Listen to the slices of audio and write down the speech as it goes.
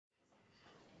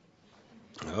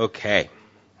Okay.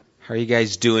 How are you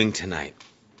guys doing tonight?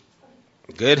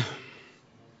 Good?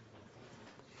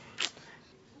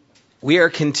 We are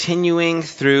continuing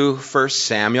through 1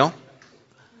 Samuel.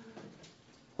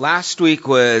 Last week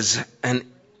was an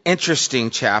interesting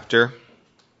chapter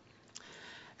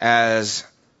as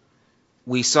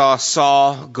we saw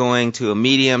Saul going to a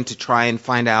medium to try and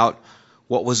find out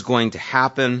what was going to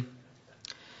happen.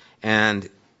 And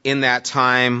in that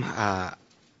time,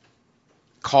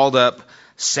 called up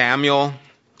Samuel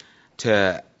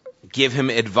to give him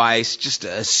advice. Just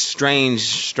a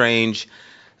strange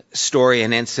story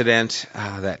and incident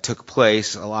that took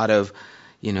place. A lot of,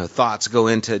 thoughts go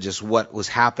into just what was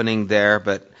happening there.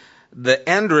 But the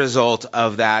end result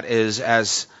of that is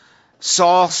as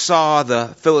Saul saw the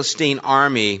Philistine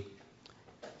army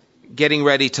getting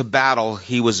ready to battle,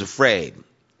 he was afraid.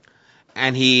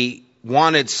 And he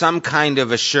wanted some kind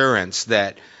of assurance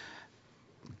that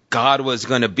God was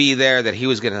going to be there, that he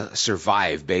was going to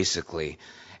survive, basically.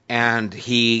 And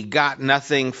he got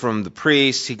nothing from the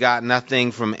priests. He got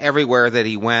nothing from everywhere that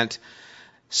he went.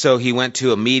 So he went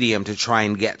to a medium to try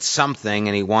and get something,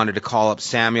 and he wanted to call up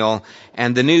Samuel.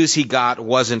 And the news he got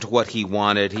wasn't what he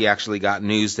wanted. He actually got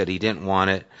news that he didn't want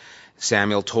it.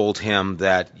 Samuel told him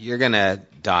that you're going to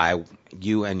die,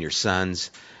 you and your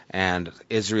sons, and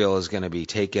Israel is going to be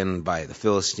taken by the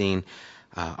Philistine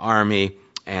army.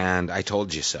 And I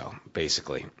told you so,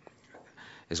 basically,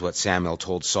 is what Samuel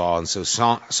told Saul. And so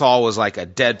Saul was like a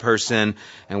dead person,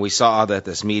 and we saw that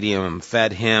this medium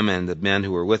fed him and the men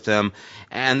who were with him.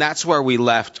 And that's where we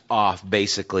left off,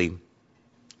 basically,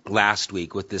 last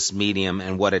week with this medium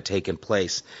and what had taken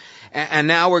place. And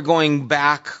now we're going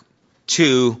back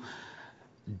to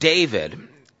David.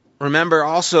 Remember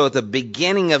also at the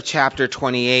beginning of chapter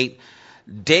 28,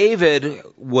 David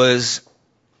was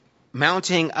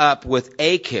mounting up with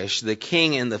Achish, the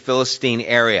king in the Philistine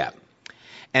area,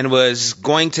 and was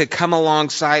going to come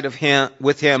alongside of him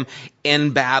with him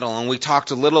in battle. And we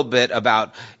talked a little bit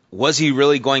about, was he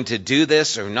really going to do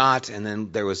this or not? And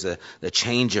then there was the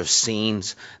change of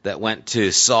scenes that went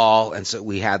to Saul, and so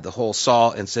we had the whole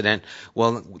Saul incident.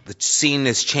 Well, the scene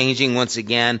is changing once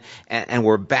again, and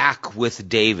we're back with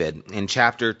David in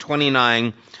chapter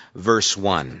 29, verse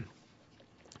 1.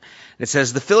 It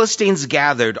says, the Philistines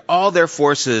gathered all their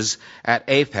forces at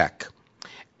Aphek,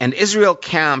 and Israel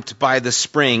camped by the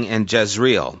spring in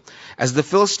Jezreel. As the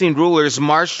Philistine rulers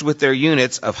marched with their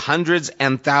units of hundreds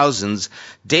and thousands,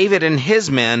 David and his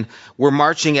men were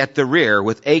marching at the rear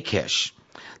with Achish.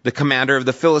 The commander of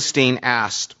the Philistine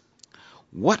asked,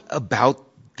 "What about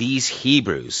these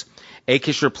Hebrews?"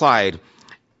 Achish replied,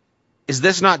 "Is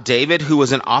this not David, who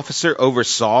was an officer over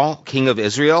Saul, king of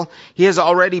Israel? He has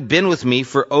already been with me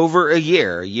for over a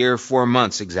year, 4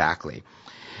 months exactly.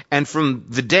 And from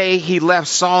the day he left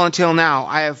Saul until now,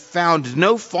 I have found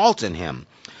no fault in him."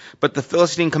 But the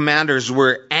Philistine commanders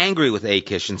were angry with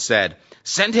Achish and said,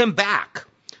 "Send him back,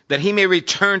 that he may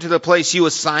return to the place you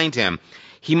assigned him.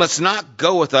 He must not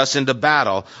go with us into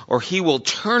battle, or he will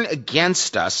turn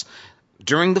against us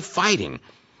during the fighting.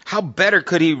 How better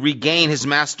could he regain his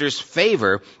master's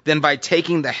favor than by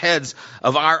taking the heads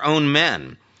of our own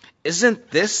men? Isn't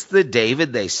this the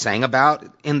David they sang about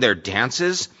in their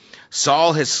dances?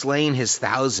 Saul has slain his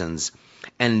thousands,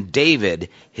 and David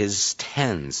his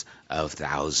tens of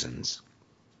thousands."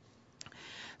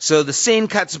 So the scene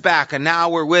cuts back, and now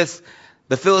we're with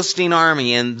the Philistine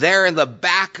army, and there in the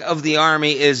back of the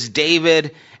army is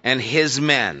David and his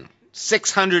men,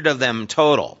 600 of them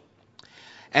total.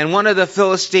 And one of the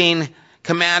Philistine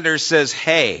commanders says,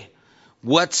 "Hey,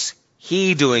 what's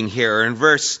he doing here?" In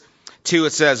verse 2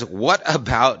 it says, "What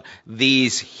about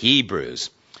these Hebrews?"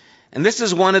 And this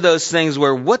is one of those things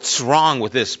where, what's wrong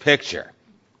with this picture?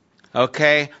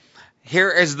 Okay?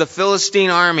 Here is the Philistine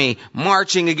army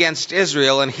marching against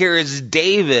Israel, and here is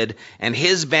David and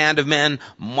his band of men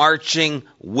marching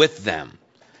with them.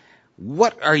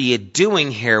 What are you doing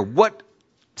here? What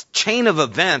chain of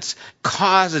events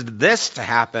caused this to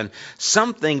happen?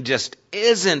 Something just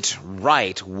isn't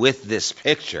right with this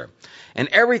picture. And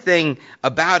everything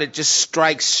about it just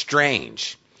strikes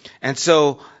strange. And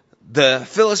so the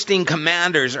Philistine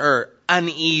commanders are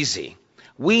uneasy.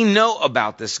 We know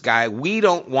about this guy. We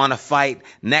don't want to fight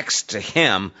next to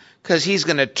him because he's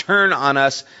going to turn on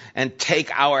us and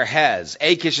take our heads.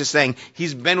 Achish is saying,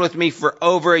 he's been with me for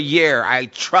over a year. I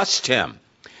trust him.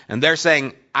 And they're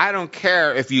saying, I don't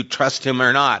care if you trust him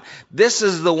or not. This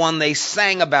is the one they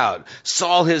sang about.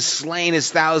 Saul has slain his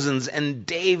thousands and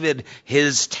David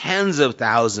his tens of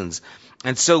thousands.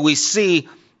 And so we see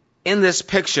in this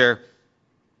picture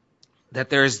that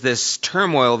there's this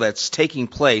turmoil that's taking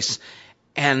place,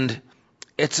 and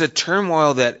It's a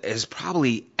turmoil that is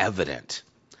probably evident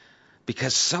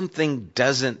because something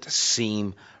doesn't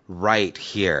seem right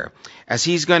here. As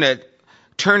he's going to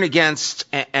turn against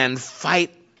and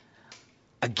fight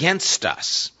against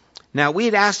us. Now, we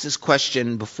had asked this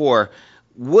question before.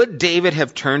 Would David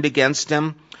have turned against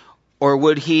him, or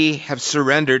would he have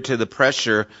surrendered to the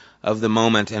pressure of the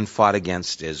moment and fought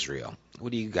against Israel?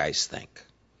 What do you guys think?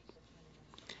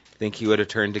 Think he would have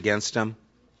turned against him?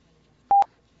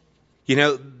 You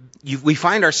know, we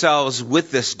find ourselves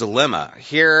with this dilemma.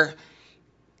 Here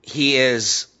he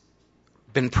has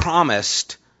been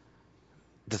promised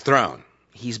the throne.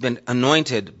 He's been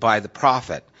anointed by the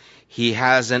prophet. He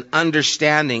has an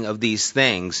understanding of these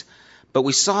things. But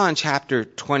we saw in chapter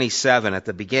 27 at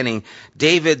the beginning,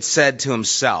 David said to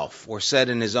himself, or said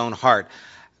in his own heart,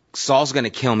 Saul's going to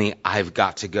kill me, I've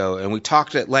got to go. And we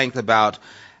talked at length about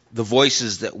the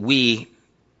voices that we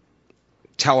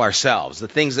tell ourselves, the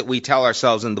things that we tell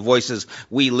ourselves and the voices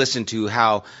we listen to,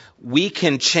 how we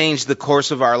can change the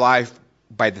course of our life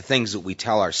by the things that we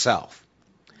tell ourselves.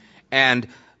 And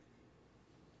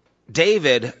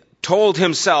David told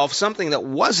himself something that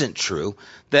wasn't true,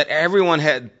 that everyone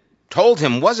had told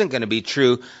him wasn't going to be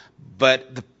true,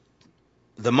 but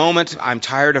the moment, I'm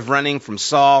tired of running from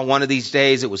Saul. One of these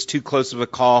days, it was too close of a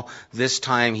call. This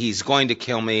time, he's going to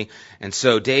kill me. And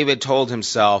so David told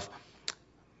himself,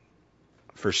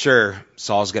 for sure,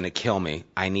 Saul's going to kill me.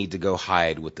 I need to go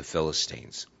hide with the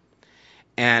Philistines.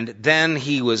 And then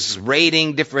he was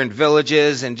raiding different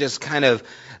villages and just kind of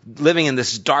living in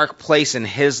this dark place in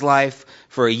his life.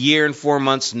 For a year and 4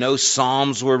 months, no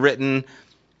psalms were written.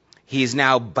 He's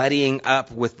now buddying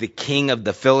up with the king of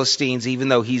the Philistines, even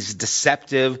though he's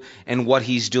deceptive in what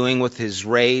he's doing with his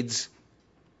raids.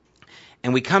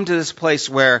 And we come to this place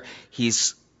where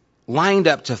he's lined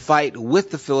up to fight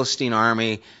with the Philistine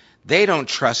army. They don't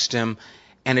trust him.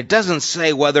 And it doesn't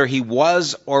say whether he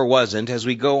was or wasn't. As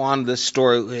we go on this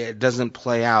story, it doesn't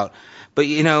play out. But,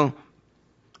 you know,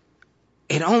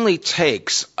 it only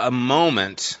takes a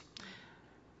moment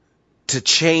to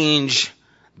change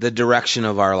the direction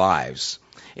of our lives.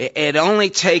 It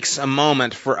only takes a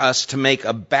moment for us to make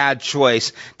a bad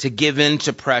choice, to give in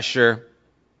to pressure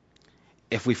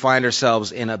if we find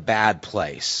ourselves in a bad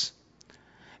place.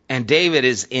 And David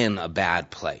is in a bad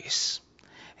place.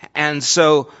 And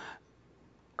so,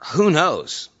 who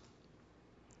knows?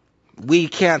 We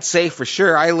can't say for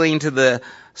sure. I lean to the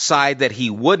side that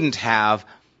he wouldn't have,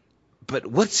 but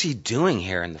what's he doing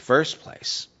here in the first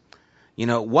place? You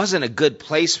know, it wasn't a good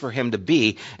place for him to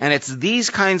be. And it's these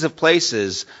kinds of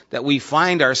places that we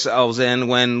find ourselves in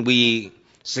when we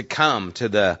succumb to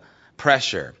the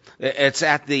pressure. It's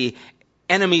at the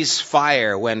enemy's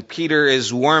fire when Peter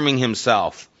is warming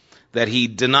himself that he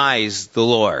denies the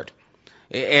Lord.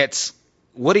 It's,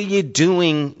 what are you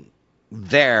doing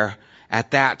there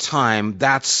at that time?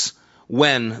 That's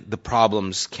when the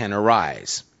problems can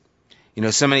arise. You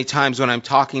know, so many times when I'm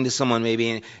talking to someone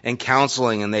maybe in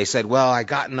counseling and they said, well, I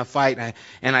got in a fight,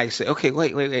 and I say, okay,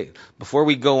 wait. Before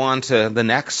we go on to the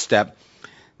next step,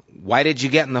 why did you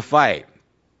get in the fight?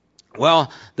 Well,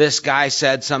 this guy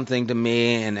said something to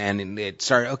me and it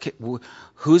started, okay,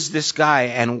 who's this guy?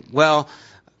 And well,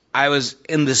 I was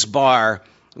in this bar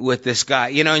with this guy,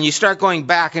 you know, and you start going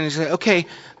back and you say, okay,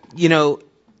 you know,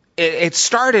 it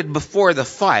started before the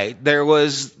fight. There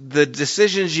was the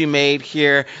decisions you made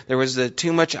here. There was the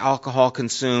too much alcohol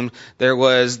consumed. There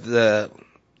was the,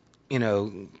 you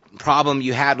know, problem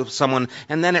you had with someone,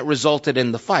 and then it resulted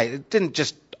in the fight. It didn't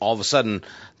just all of a sudden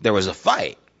there was a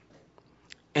fight.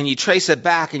 And you trace it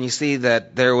back and you see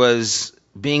that there was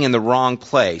being in the wrong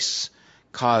place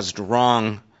caused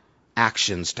wrong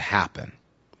actions to happen.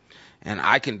 And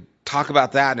I can talk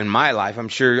about that in my life. I'm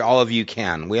sure all of you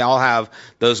can. We all have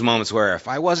those moments where if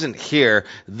I wasn't here,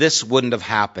 this wouldn't have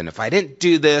happened. If I didn't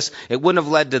do this, it wouldn't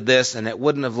have led to this, and it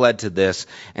wouldn't have led to this.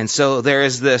 And so there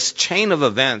is this chain of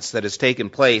events that has taken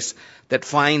place that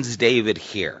finds David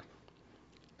here,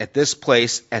 at this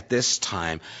place, at this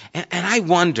time. And I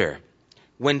wonder,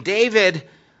 when David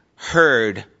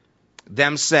heard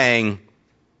them saying,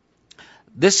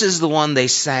 this is the one they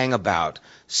sang about,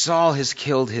 Saul has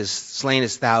slain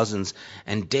his thousands,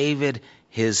 and David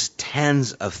his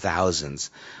tens of thousands.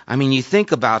 I mean, you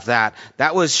think about that.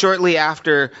 That was shortly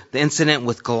after the incident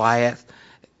with Goliath.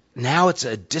 Now it's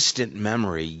a distant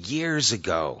memory, years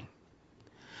ago.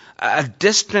 A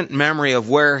distant memory of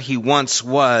where he once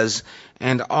was,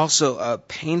 and also a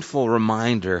painful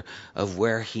reminder of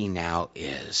where he now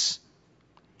is.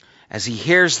 As he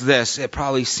hears this, it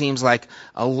probably seems like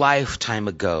a lifetime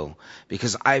ago,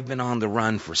 because I've been on the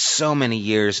run for so many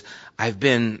years. I've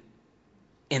been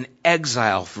in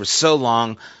exile for so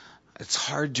long. It's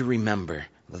hard to remember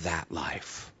that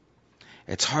life.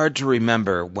 It's hard to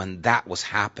remember when that was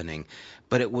happening,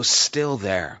 but it was still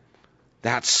there.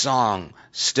 That song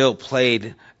still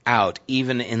played out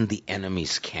even in the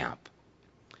enemy's camp.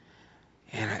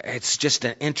 And it's just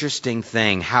an interesting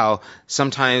thing how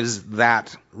sometimes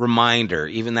that reminder,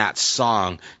 even that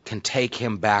song, can take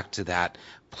him back to that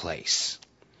place.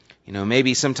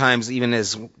 Maybe sometimes even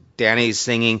as Danny's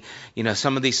singing,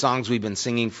 some of these songs we've been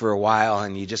singing for a while,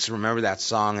 and you just remember that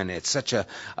song, and it's such a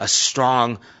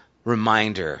strong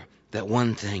reminder that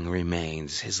one thing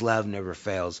remains. His love never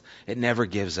fails. It never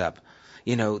gives up.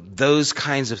 Those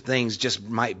kinds of things just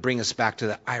might bring us back to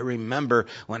that. I remember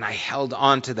when I held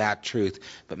on to that truth,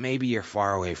 but maybe you're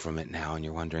far away from it now and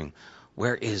you're wondering,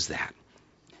 where is that?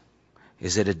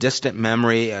 Is it a distant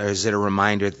memory, or is it a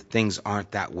reminder that things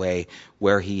aren't that way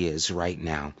where he is right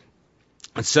now?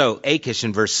 And so Achish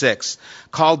in verse 6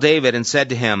 called David and said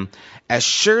to him, "As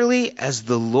surely as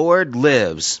the Lord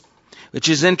lives," which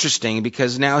is interesting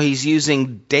because now he's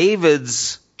using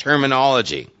David's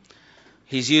terminology.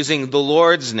 He's using the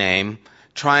Lord's name,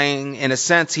 trying, in a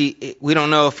sense, we don't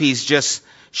know if he's just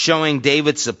showing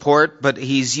David's support, but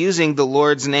he's using the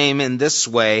Lord's name in this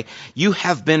way. You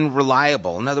have been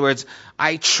reliable. In other words,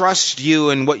 I trust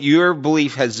you in what your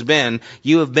belief has been.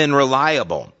 You have been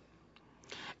reliable.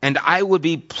 And I would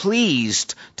be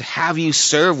pleased to have you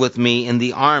serve with me in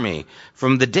the army.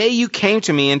 From the day you came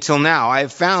to me until now, I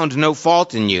have found no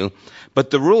fault in you,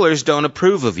 but the rulers don't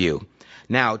approve of you.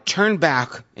 Now turn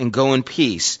back and go in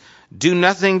peace. Do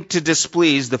nothing to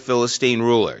displease the Philistine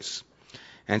rulers.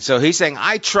 And so he's saying,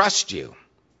 I trust you.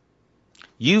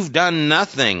 You've done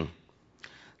nothing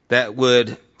that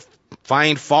would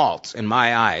find fault in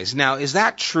my eyes. Now, is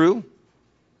that true?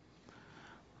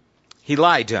 He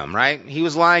lied to him, right? He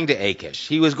was lying to Achish.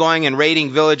 He was going and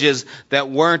raiding villages that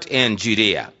weren't in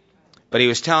Judea. But he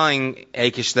was telling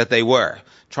Achish that they were,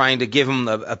 trying to give him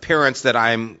the appearance that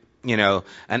I'm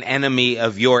an enemy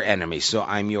of your enemy, so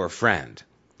I'm your friend.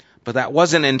 But that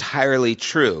wasn't entirely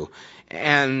true.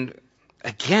 And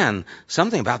again,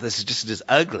 something about this is just as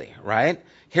ugly, right?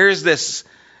 Here's this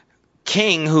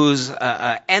king who's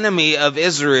an enemy of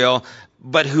Israel,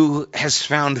 but who has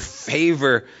found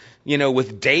favor,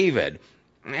 with David.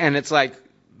 And it's like,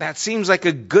 that seems like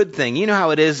a good thing. You know how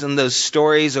it is in those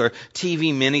stories or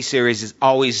TV miniseries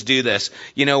always do this,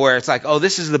 where it's like, oh,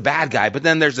 this is the bad guy. But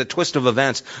then there's a twist of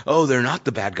events. Oh, they're not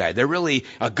the bad guy. They're really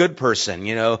a good person.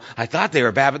 I thought they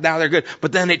were bad, but now they're good.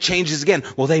 But then it changes again.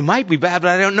 Well, they might be bad, but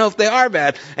I don't know if they are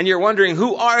bad. And you're wondering,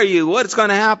 who are you? What's going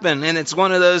to happen? And it's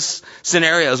one of those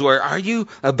scenarios where, are you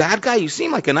a bad guy? You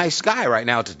seem like a nice guy right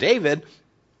now to David.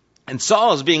 And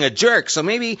Saul is being a jerk. So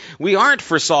maybe we aren't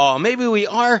for Saul. Maybe we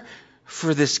are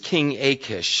for this King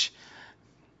Achish,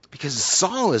 because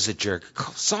Saul is a jerk.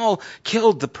 Saul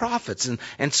killed the prophets,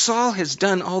 and Saul has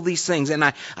done all these things. And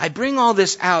I bring all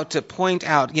this out to point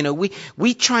out,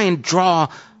 we try and draw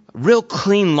real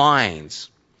clean lines.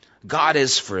 God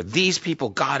is for these people.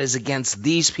 God is against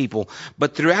these people.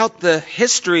 But throughout the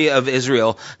history of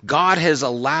Israel, God has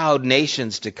allowed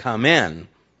nations to come in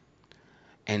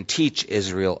and teach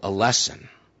Israel a lesson.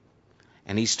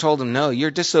 And he's told them, no,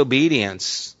 your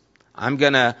disobedience, I'm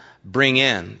going to bring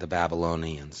in the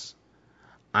Babylonians.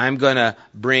 I'm going to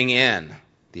bring in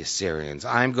the Assyrians.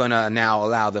 I'm going to now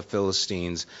allow the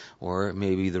Philistines, or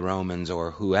maybe the Romans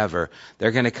or whoever,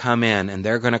 they're going to come in and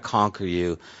they're going to conquer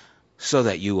you so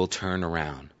that you will turn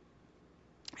around.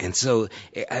 And so,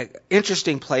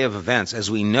 interesting play of events as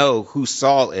we know who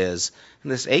Saul is.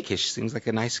 And this Achish seems like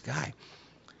a nice guy.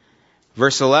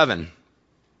 Verse 9.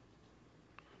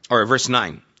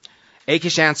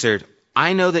 Achish answered,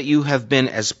 I know that you have been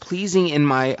as pleasing in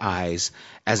my eyes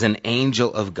as an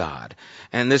angel of God.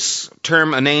 And this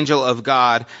term, an angel of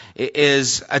God,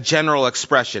 is a general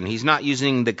expression. He's not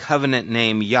using the covenant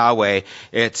name Yahweh.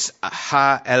 It's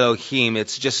Ha Elohim.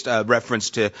 It's just a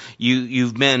reference to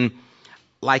you've been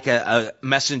like a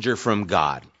messenger from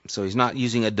God. So he's not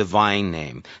using a divine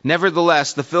name.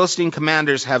 Nevertheless, the Philistine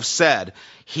commanders have said,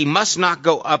 he must not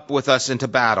go up with us into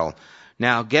battle.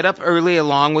 Now get up early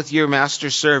along with your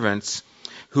master's servants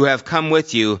who have come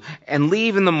with you, and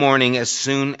leave in the morning as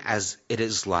soon as it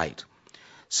is light.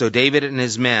 So David and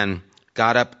his men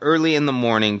got up early in the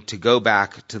morning to go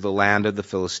back to the land of the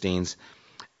Philistines,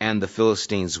 and the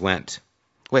Philistines went.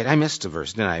 Wait, I missed a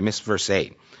verse, didn't I? I missed verse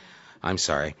 8. I'm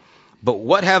sorry. But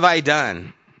what have I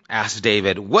done? Asked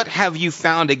David. What have you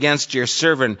found against your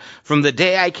servant from the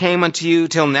day I came unto you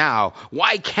till now?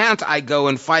 Why can't I go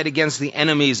and fight against the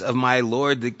enemies of my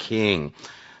lord the king?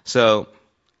 So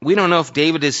we don't know if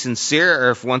David is sincere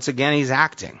or if once again he's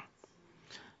acting.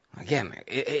 Again,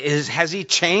 has he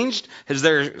changed? Has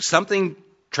there something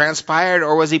transpired,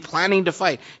 or was he planning to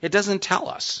fight? It doesn't tell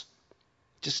us.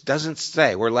 It just doesn't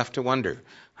say. We're left to wonder.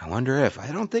 I wonder if.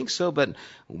 I don't think so, but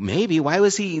maybe. Why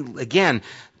was he, again,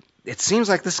 it seems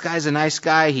like this guy's a nice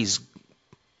guy. He's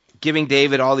giving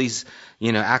David all these,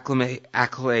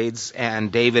 accolades,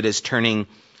 and David is turning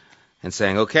and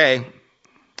saying, okay.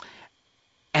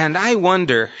 And I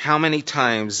wonder how many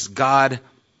times God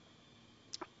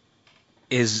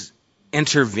is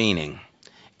intervening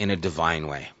in a divine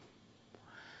way.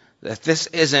 That this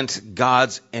isn't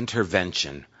God's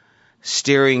intervention,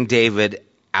 steering David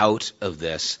out of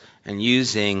this and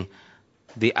using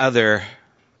the other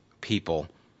people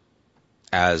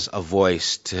as a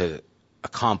voice to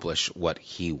accomplish what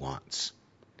he wants.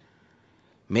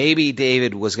 Maybe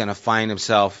David was going to find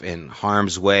himself in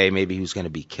harm's way. Maybe he was going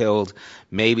to be killed.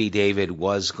 Maybe David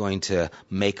was going to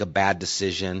make a bad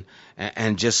decision.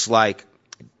 And just like,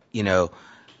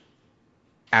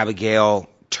 Abigail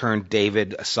turned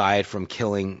David aside from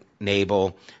killing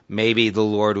Nabal, maybe the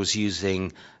Lord was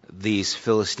using these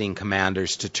Philistine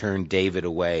commanders to turn David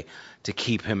away, to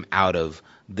keep him out of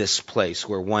this place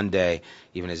where one day,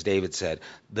 even as David said,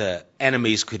 the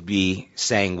enemies could be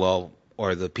saying,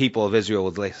 or the people of Israel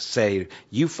would say,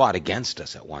 you fought against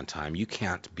us at one time. You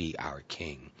can't be our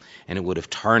king. And it would have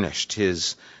tarnished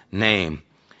his name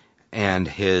and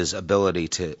his ability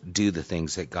to do the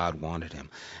things that God wanted him.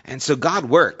 And so God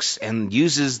works and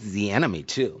uses the enemy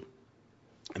too.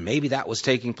 And maybe that was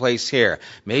taking place here.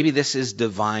 Maybe this is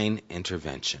divine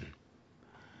intervention.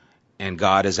 And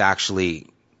God is actually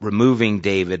removing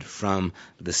David from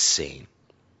the scene.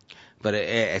 But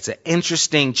it's an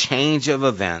interesting change of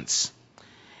events.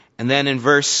 And then in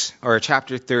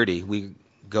chapter 30, we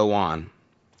go on.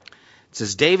 It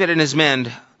says, David and his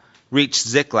men reached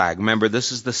Ziklag. Remember,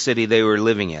 this is the city they were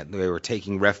living in. They were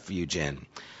taking refuge in.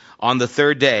 On the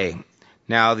third day,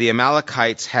 now the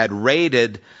Amalekites had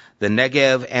raided the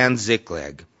Negev and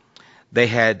Ziklag. They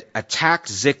had attacked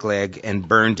Ziklag and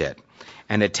burned it,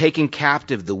 and had taken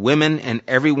captive the women and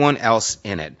everyone else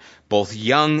in it, both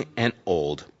young and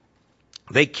old.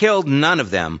 They killed none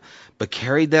of them, but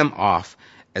carried them off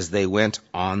as they went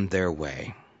on their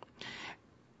way.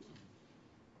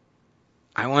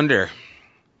 I wonder,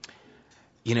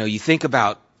 you think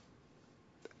about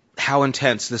how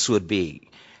intense this would be.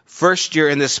 First, you're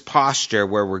in this posture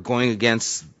where we're going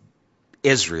against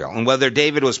Israel. And whether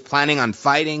David was planning on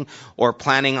fighting or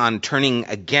planning on turning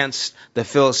against the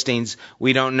Philistines,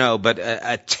 we don't know. But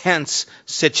a tense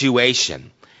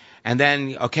situation. And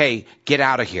then, okay, get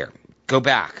out of here. Go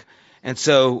back. And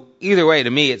so either way, to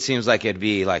me, it seems like it'd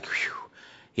be like,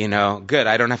 good,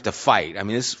 I don't have to fight. I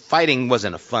mean, this fighting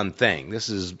wasn't a fun thing. This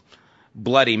is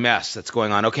bloody mess that's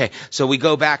going on. Okay, so we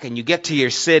go back and you get to your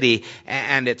city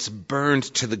and it's burned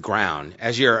to the ground.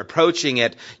 As you're approaching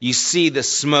it, you see the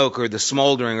smoke or the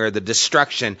smoldering or the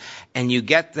destruction, and you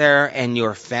get there and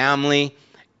your family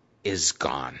is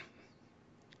gone.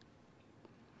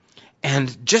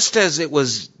 And just as it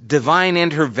was divine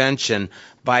intervention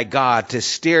by God to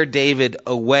steer David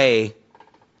away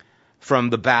from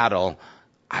the battle,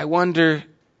 I wonder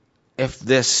if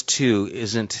this too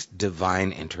isn't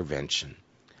divine intervention.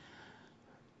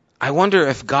 I wonder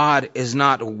if God is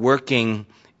not working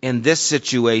in this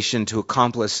situation to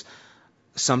accomplish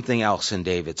something else in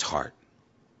David's heart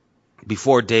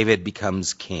before David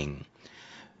becomes king.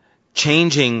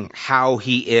 Changing how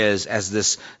he is as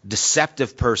this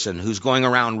deceptive person who's going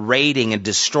around raiding and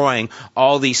destroying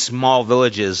all these small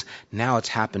villages. Now it's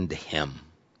happened to him.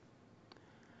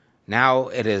 Now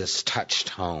it has touched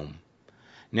home.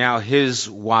 Now his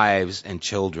wives and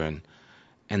children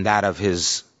and that of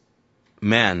his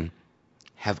men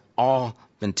have all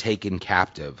been taken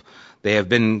captive. They have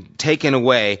been taken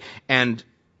away, and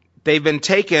they've been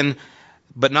taken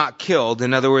but not killed.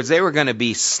 In other words, they were going to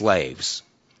be slaves.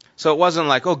 So it wasn't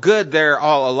like, oh, good, they're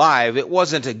all alive. It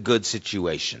wasn't a good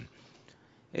situation.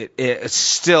 It's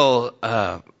still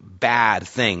a bad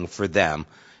thing for them,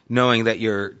 knowing that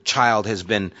your child has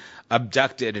been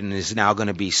abducted and is now going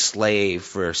to be slave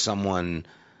for someone's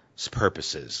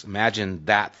purposes. Imagine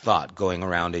that thought going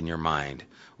around in your mind,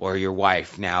 or your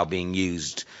wife now being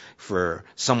used for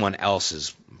someone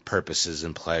else's purposes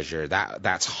and pleasure.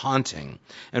 That's haunting.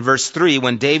 In verse 3,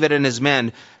 when David and his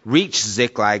men reached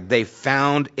Ziklag, they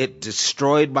found it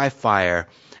destroyed by fire,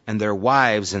 and their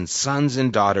wives and sons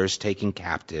and daughters taken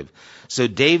captive. So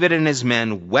David and his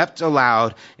men wept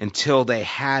aloud until they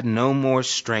had no more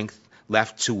strength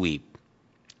left to weep.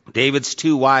 David's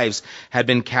two wives had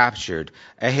been captured,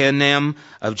 Ahinoam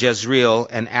of Jezreel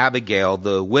and Abigail,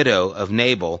 the widow of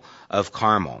Nabal of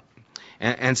Carmel.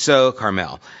 And so,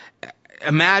 Carmel.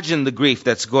 imagine the grief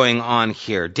that's going on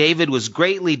here. David was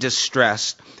greatly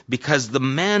distressed because the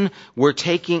men were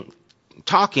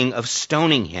talking of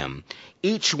stoning him.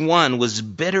 Each one was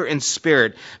bitter in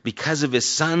spirit because of his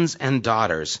sons and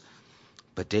daughters.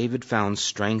 But David found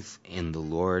strength in the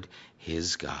Lord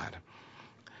his God.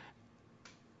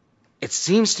 It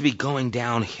seems to be going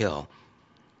downhill.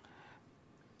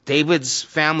 David's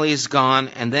family is gone,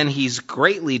 and then he's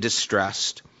greatly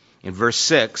distressed in verse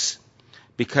 6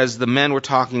 because the men were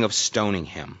talking of stoning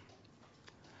him.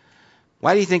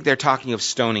 Why do you think they're talking of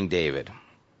stoning David?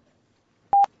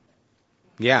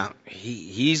 Yeah,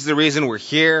 he's the reason we're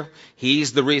here.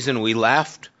 He's the reason we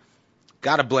left.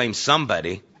 Got to blame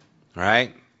somebody,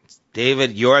 right?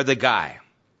 David, you're the guy.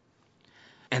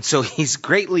 And so he's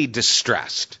greatly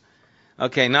distressed.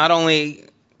 Okay, not only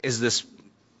is this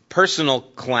personal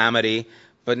calamity,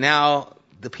 but now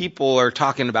the people are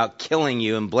talking about killing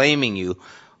you and blaming you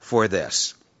for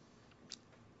this.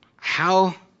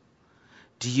 How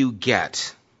do you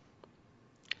get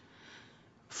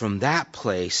from that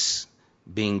place,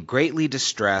 being greatly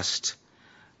distressed,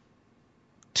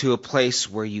 to a place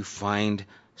where you find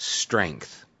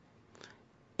strength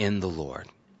in the Lord?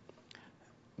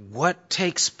 What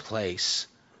takes place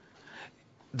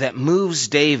that moves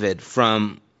David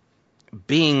from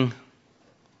being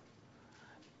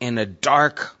in a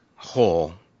dark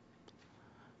hole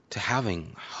to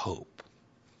having hope?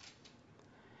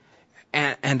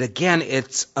 And again,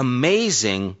 it's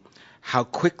amazing how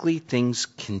quickly things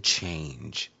can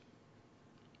change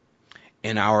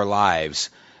in our lives.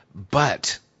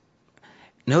 But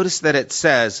notice that it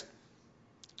says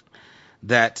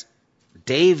that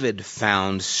David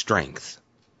found strength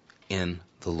in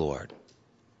the Lord.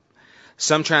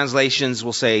 Some translations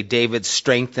will say David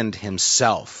strengthened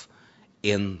himself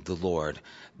in the Lord.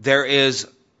 There is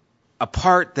a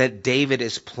part that David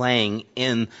is playing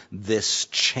in this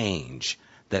change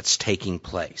that's taking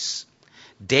place.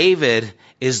 David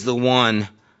is the one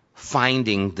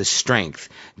finding the strength.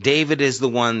 David is the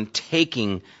one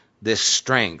taking this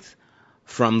strength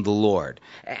from the Lord.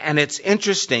 And it's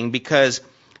interesting because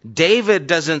David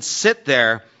doesn't sit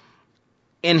there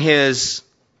in his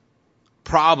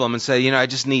problem and say, I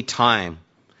just need time.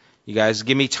 You guys,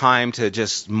 give me time to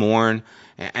just mourn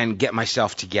and get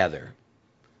myself together.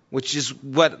 Which is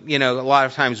what, a lot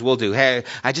of times we'll do. Hey,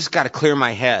 I just got to clear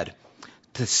my head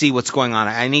to see what's going on.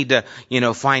 I need to,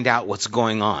 find out what's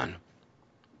going on.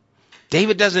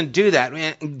 David doesn't do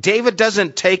that. David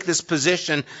doesn't take this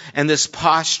position and this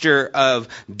posture of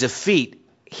defeat.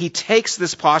 He takes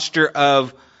this posture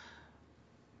of,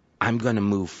 I'm going to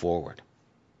move forward.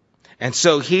 And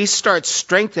so he starts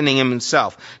strengthening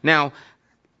himself. Now,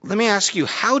 let me ask you,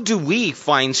 how do we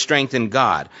find strength in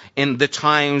God in the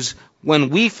times when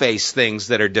we face things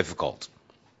that are difficult?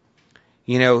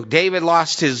 David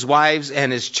lost his wives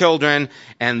and his children,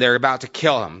 and they're about to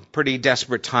kill him. Pretty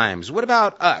desperate times. What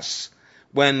about us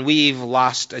when we've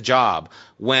lost a job,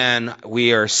 when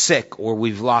we are sick, or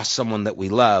we've lost someone that we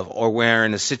love, or we're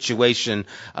in a situation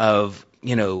of,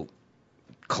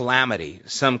 calamity,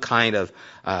 some kind of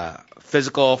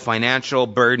physical, financial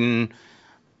burden?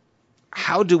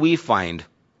 How do we find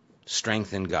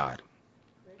strength in God?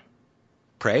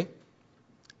 Pray.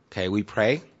 Okay, we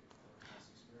pray.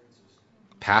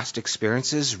 Past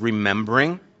experiences,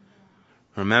 remembering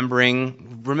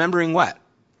what?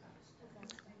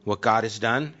 What God has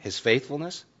done, His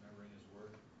faithfulness,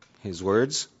 His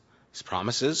words, His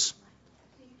promises.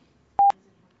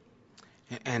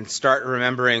 And start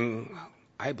remembering,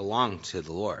 I belong to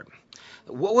the Lord.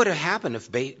 What would have happened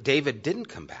if David didn't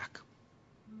come back?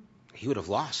 He would have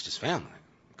lost his family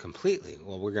completely.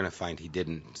 Well, we're going to find he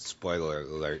didn't. Spoiler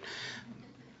alert.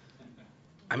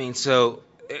 So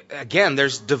again,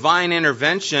 there's divine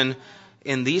intervention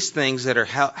in these things that are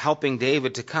helping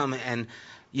David to come. And,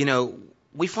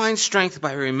 we find strength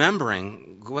by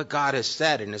remembering what God has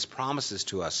said and His promises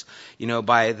to us,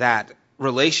 by that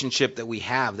relationship that we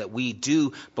have, that we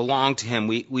do belong to Him.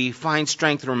 We find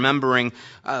strength remembering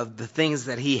the things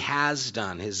that He has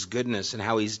done, His goodness, and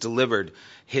how He's delivered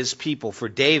His people. For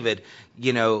David,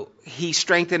 he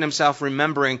strengthened himself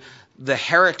remembering the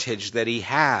heritage that he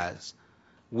has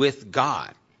with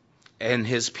God and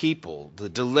His people, the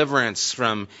deliverance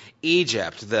from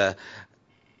Egypt, the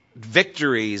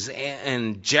victories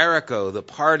in Jericho, the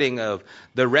parting of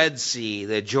the Red Sea,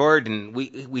 the Jordan.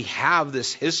 We have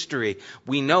this history.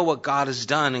 We know what God has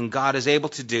done and God is able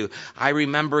to do. I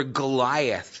remember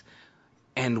Goliath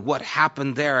and what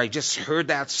happened there. I just heard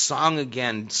that song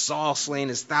again. Saul slain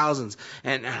his thousands,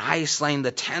 and I slain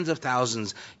the tens of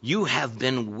thousands. You have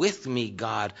been with me,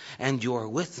 God, and you're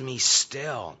with me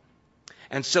still.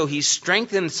 And so he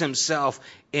strengthens himself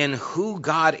in who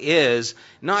God is,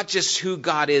 not just who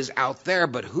God is out there,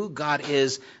 but who God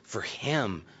is for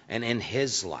him and in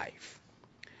his life.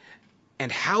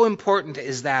 And how important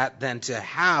is that then to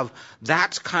have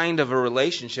that kind of a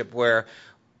relationship where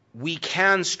we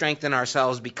can strengthen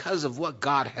ourselves because of what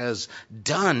God has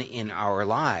done in our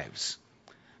lives?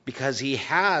 Because he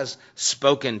has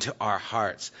spoken to our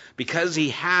hearts, because he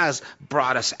has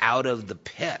brought us out of the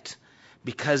pit,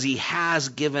 because he has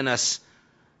given us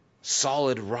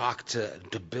solid rock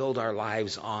to build our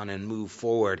lives on and move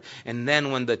forward. And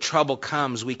then when the trouble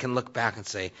comes, we can look back and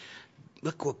say,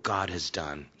 look what God has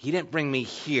done. He didn't bring me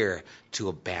here to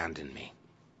abandon me.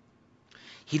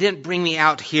 He didn't bring me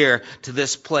out here to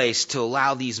this place to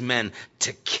allow these men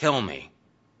to kill me.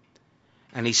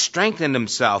 And he strengthened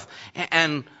himself.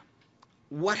 And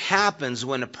what happens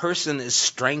when a person is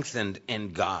strengthened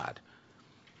in God?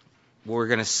 Well, we're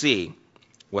going to see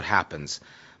what happens.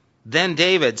 Then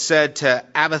David said to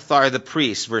Abiathar the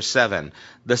priest, verse 7,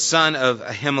 the son of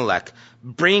Ahimelech,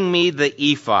 bring me the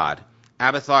ephod.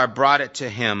 Abiathar brought it to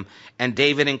him, and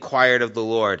David inquired of the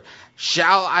Lord,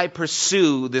 shall I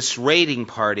pursue this raiding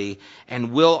party,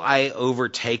 and will I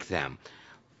overtake them?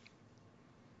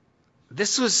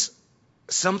 This was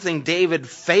something David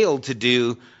failed to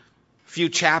do a few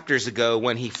chapters ago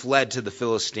when he fled to the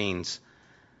Philistines'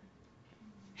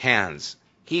 hands.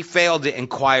 He failed to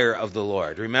inquire of the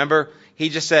Lord. Remember? He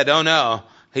just said, oh no.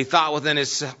 He thought within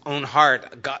his own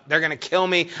heart, God, they're going to kill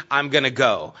me, I'm going to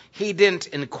go. He didn't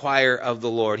inquire of the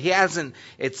Lord. He hasn't,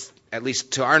 it's at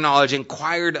least to our knowledge,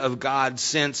 inquired of God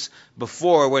since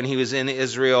before when he was in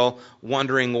Israel,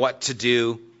 wondering what to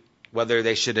do, whether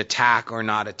they should attack or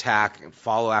not attack, and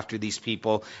follow after these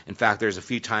people. In fact, there's a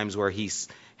few times where he's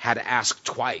had to ask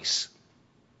twice.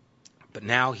 But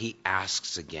now he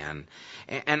asks again.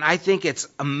 And I think it's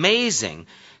amazing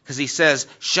because he says,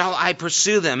 shall I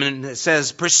pursue them? And it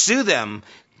says, pursue them.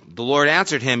 The Lord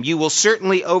answered him, you will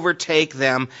certainly overtake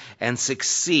them and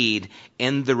succeed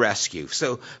in the rescue.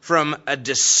 So from a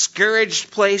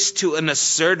discouraged place to an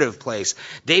assertive place,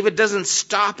 David doesn't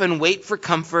stop and wait for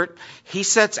comfort. He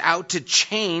sets out to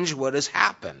change what has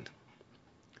happened.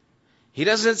 He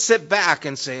doesn't sit back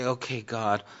and say, okay,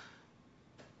 God,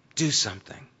 do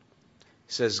something.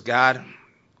 He says, God,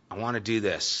 I want to do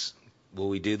this. Will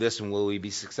we do this and will we be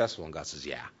successful? And God says,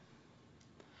 yeah.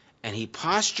 And he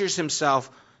postures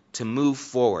himself to move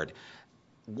forward.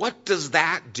 What does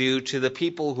that do to the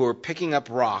people who are picking up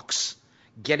rocks,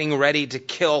 getting ready to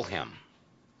kill him?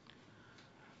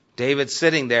 David's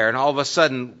sitting there, and all of a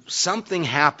sudden, something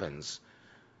happens.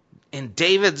 In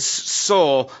David's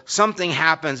soul, something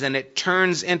happens, and it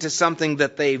turns into something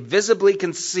that they visibly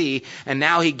can see, and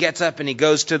now he gets up and he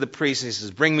goes to the priest and he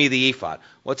says, bring me the ephod.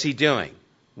 What's he doing?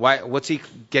 What's he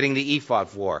getting the ephod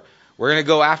for? We're going to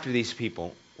go after these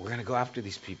people. We're going to go after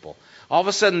these people. All of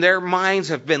a sudden, their minds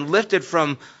have been lifted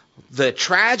from the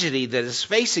tragedy that is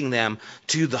facing them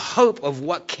to the hope of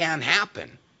what can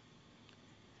happen.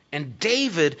 And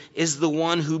David is the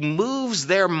one who moves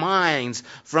their minds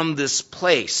from this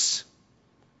place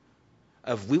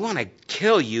of, we want to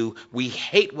kill you, we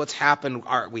hate what's happened,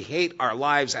 we hate our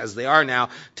lives as they are now,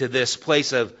 to this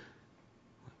place of,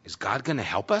 is God going to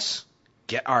help us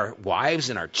get our wives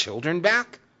and our children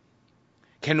back?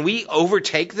 Can we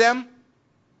overtake them?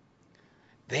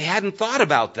 They hadn't thought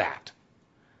about that.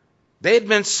 They had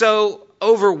been so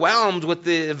overwhelmed with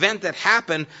the event that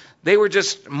happened, they were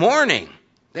just mourning.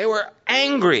 They were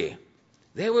angry.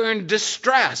 They were in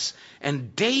distress.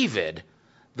 And David,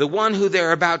 the one who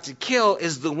they're about to kill,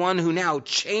 is the one who now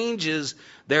changes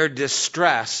their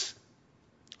distress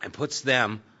and puts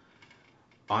them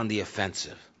on the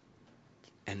offensive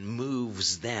and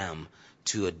moves them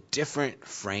to a different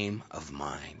frame of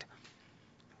mind.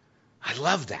 I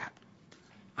love that.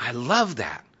 I love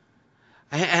that.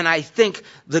 And I think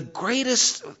the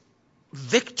greatest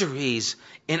victories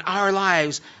in our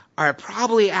lives are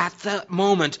probably at that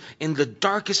moment in the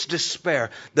darkest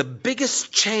despair. The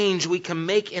biggest change we can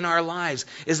make in our lives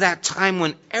is that time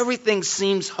when everything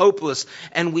seems hopeless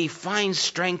and we find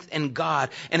strength in God.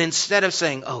 And instead of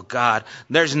saying, oh God,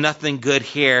 there's nothing good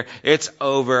here, it's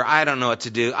over, I don't know what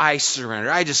to do, I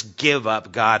surrender, I just give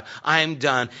up, God, I'm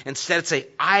done. Instead say,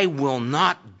 I will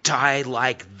not die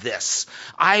like this.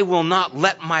 I will not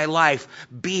let my life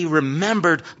be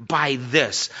remembered by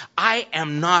this. I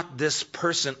am not this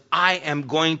person. I am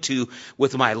going to,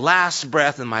 with my last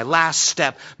breath and my last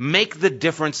step, make the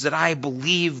difference that I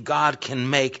believe God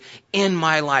can make in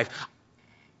my life.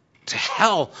 To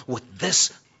hell with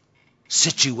this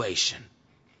situation.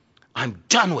 I'm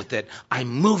done with it. I'm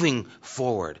moving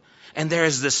forward. And there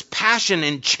is this passion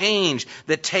and change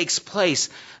that takes place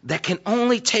that can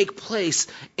only take place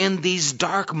in these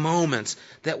dark moments,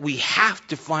 that we have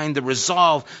to find the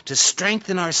resolve to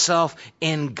strengthen ourselves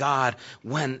in God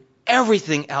when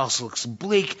everything else looks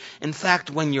bleak. In fact,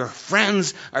 when your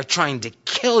friends are trying to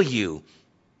kill you,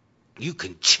 you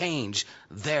can change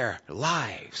their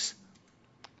lives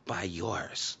by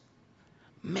yours.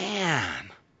 Man,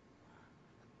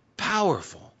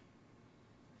 powerful.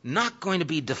 Not going to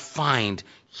be defined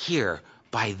here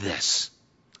by this.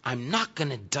 I'm not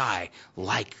going to die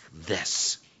like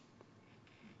this.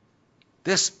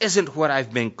 This isn't what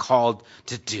I've been called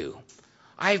to do.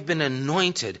 I've been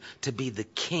anointed to be the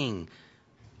king.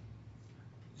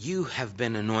 You have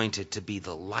been anointed to be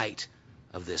the light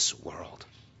of this world.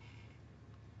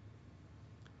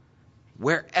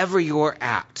 Wherever you're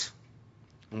at,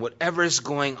 and whatever is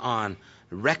going on,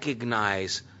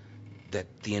 recognize that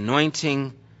the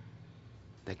anointing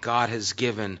that God has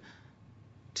given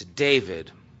to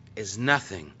David is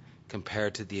nothing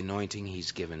compared to the anointing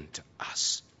he's given to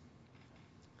us.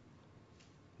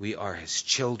 We are his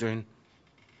children.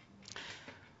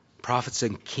 Prophets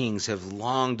and kings have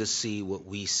longed to see what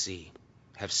we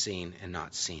have seen and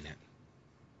not seen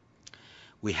it.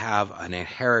 We have an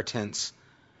inheritance.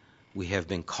 We have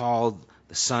been called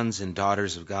the sons and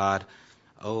daughters of God.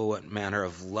 Oh, what manner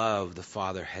of love the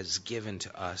Father has given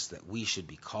to us that we should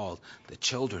be called the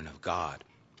children of God.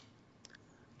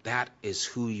 That is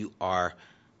who you are.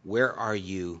 Where are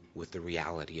you with the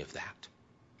reality of that?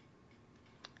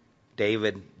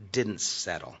 David didn't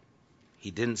settle.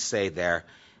 He didn't say there.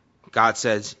 God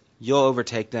says, you'll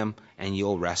overtake them and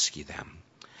you'll rescue them.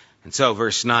 And so,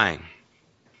 verse 9,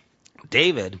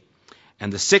 David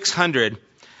and the 600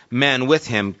 men with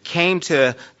him came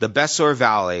to the Besor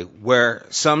Valley, where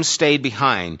some stayed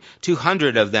behind.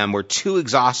 200 of them were too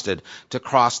exhausted to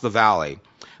cross the valley.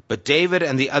 But David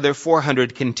and the other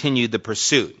 400 continued the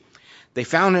pursuit. They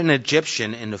found an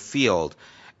Egyptian in a field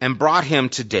and brought him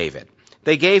to David.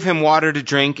 They gave him water to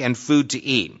drink and food to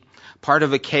eat, part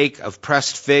of a cake of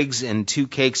pressed figs and 2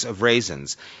 cakes of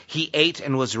raisins. He ate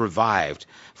and was revived,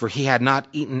 for he had not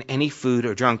eaten any food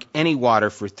or drunk any water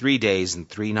for 3 days and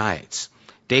 3 nights.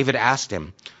 David asked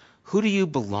him, "Who do you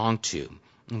belong to?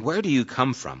 And where do you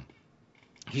come from?"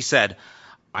 He said,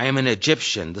 "I am an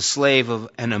Egyptian, the slave of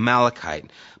an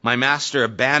Amalekite. My master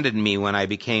abandoned me when I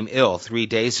became ill 3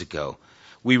 days ago.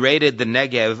 We raided the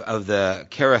Negev of the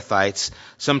Kerethites,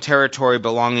 some territory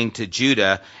belonging to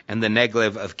Judah, and the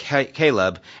Negev of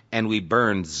Caleb, and we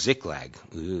burned Ziklag."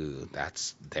 Ooh,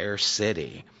 that's their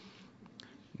city.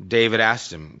 David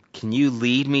asked him, "Can you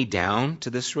lead me down to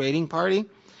this raiding party?"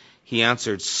 He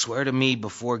answered, "Swear to me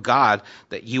before God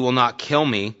that you will not kill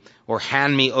me or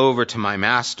hand me over to my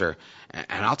master,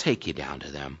 and I'll take you down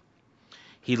to them."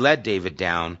 He led David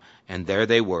down, and there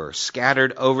they were,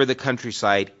 scattered over the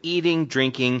countryside, eating,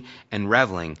 drinking, and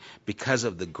reveling because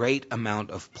of the great amount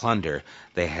of plunder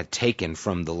they had taken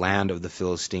from the land of the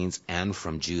Philistines and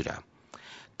from Judah.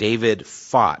 David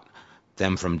fought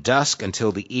them from dusk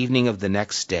until the evening of the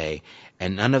next day,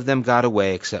 and none of them got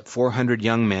away except 400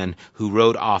 young men who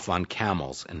rode off on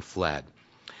camels and fled.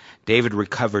 David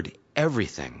recovered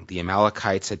everything the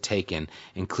Amalekites had taken,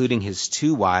 including his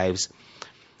 2 wives.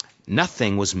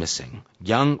 Nothing was missing,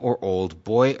 young or old,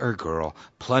 boy or girl,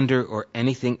 plunder or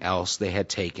anything else they had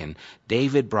taken.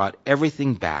 David brought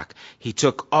everything back. He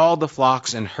took all the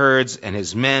flocks and herds, and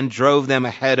his men drove them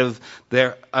ahead of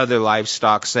their other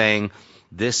livestock, saying,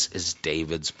 "This is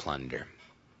David's plunder."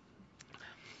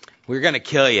 We were going to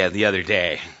kill you the other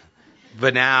day,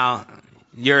 but now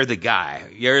you're the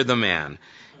guy. You're the man.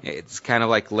 It's kind of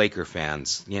like Laker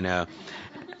fans, you know.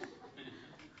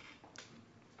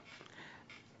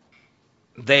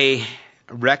 They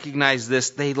recognized this.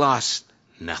 They lost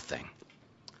nothing.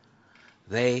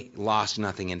 They lost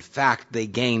nothing. In fact, they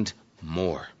gained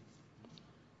more.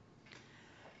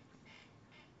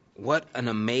 What an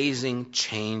amazing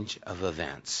change of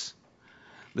events.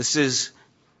 This is,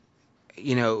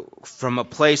 from a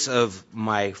place of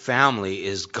my family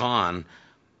is gone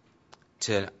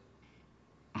to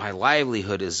my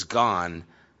livelihood is gone,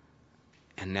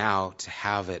 and now to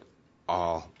have it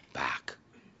all back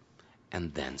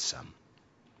and then some.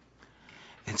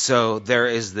 And so there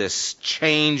is this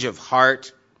change of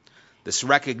heart, this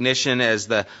recognition as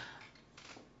the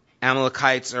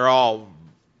Amalekites are all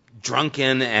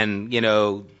drunken and,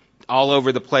 all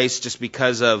over the place just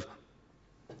because of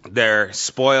their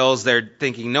spoils. They're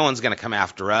thinking no one's going to come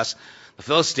after us. The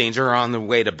Philistines are on their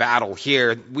way to battle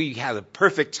here. We had a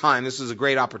perfect time. This was a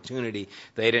great opportunity.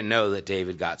 They didn't know that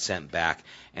David got sent back,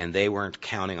 and they weren't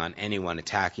counting on anyone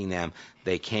attacking them.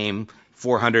 They came,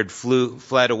 400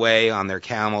 fled away on their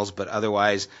camels, but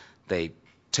otherwise they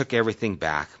took everything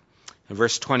back. In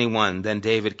verse 21, then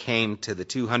David came to the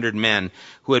 200 men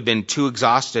who had been too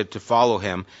exhausted to follow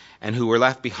him and who were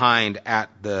left behind at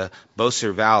the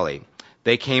Bosor Valley.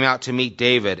 They came out to meet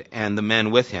David and the men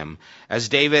with him. As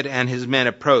David and his men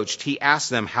approached, he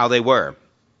asked them how they were.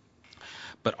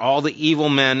 But all the evil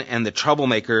men and the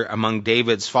troublemaker among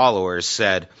David's followers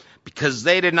said, because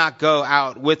they did not go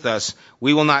out with us,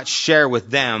 we will not share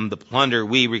with them the plunder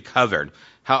we recovered.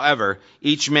 However,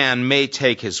 each man may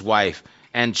take his wife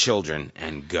and children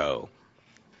and go.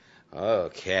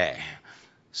 Okay.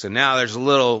 So now there's a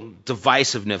little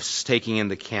divisiveness taking in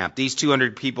the camp. These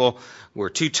 200 people were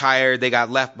too tired. They got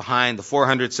left behind. The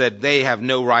 400 said they have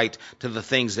no right to the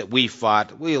things that we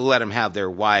fought. We'll let them have their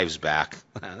wives back.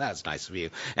 That's nice of you.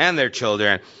 And their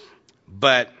children.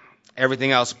 But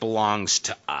everything else belongs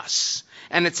to us.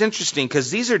 And it's interesting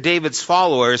because these are David's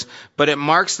followers, but it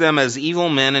marks them as evil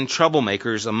men and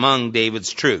troublemakers among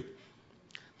David's troop.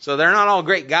 So they're not all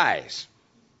great guys.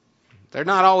 They're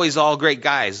not always all great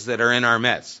guys that are in our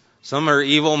midst. Some are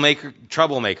evil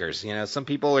troublemakers. Some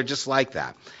people are just like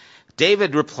that.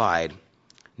 David replied,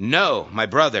 no, my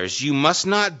brothers, you must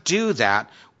not do that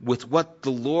with what the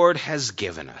Lord has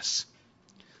given us.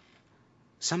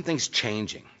 Something's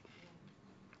changing.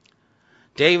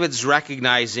 David's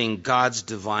recognizing God's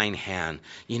divine hand.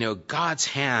 God's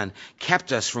hand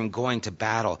kept us from going to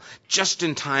battle just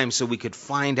in time so we could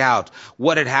find out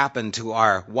what had happened to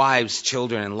our wives,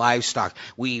 children, and livestock.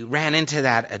 We ran into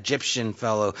that Egyptian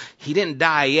fellow. He didn't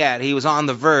die yet. He was on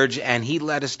the verge, and he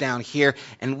led us down here,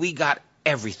 and we got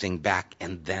everything back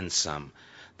and then some.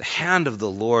 The hand of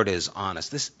the Lord is on us.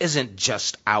 This isn't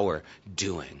just our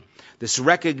doing. This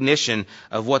recognition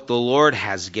of what the Lord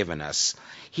has given us.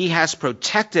 He has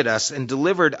protected us and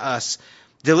delivered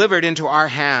into our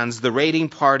hands the raiding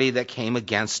party that came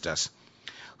against us.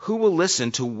 Who will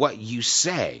listen to what you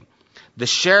say? The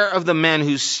share of the men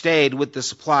who stayed with the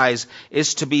supplies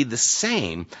is to be the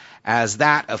same as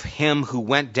that of him who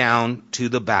went down to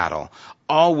the battle.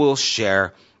 All will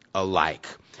share alike.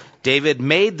 David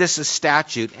made this a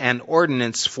statute and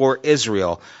ordinance for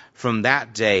Israel from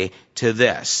that day to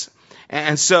this.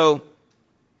 And so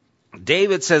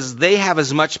David says they have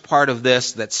as much part of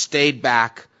this that stayed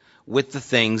back with the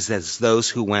things as those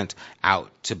who went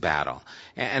out to battle.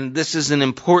 And this is an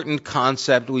important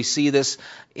concept. We see this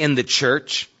in the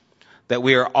church, that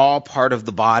we are all part of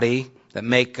the body that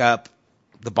make up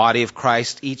the body of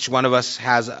Christ. Each one of us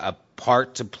has a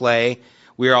part to play.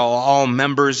 We are all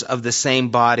members of the same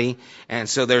body, and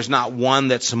so there's not one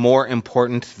that's more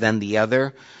important than the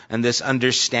other. And this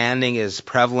understanding is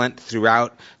prevalent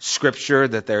throughout Scripture,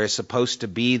 that there is supposed to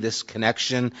be this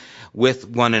connection with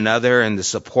one another and the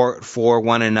support for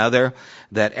one another,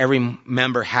 that every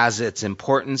member has its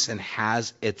importance and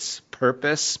has its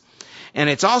purpose. And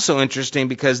it's also interesting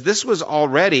because this was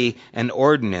already an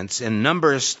ordinance. In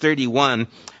Numbers 31,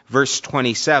 verse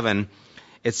 27,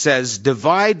 it says,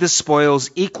 divide the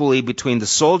spoils equally between the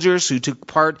soldiers who took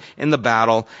part in the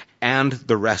battle and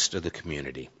the rest of the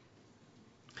community.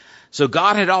 So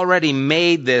God had already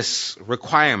made this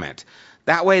requirement.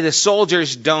 That way the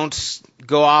soldiers don't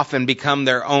go off and become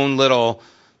their own little,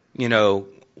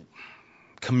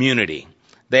 community.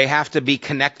 They have to be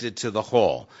connected to the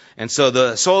whole. And so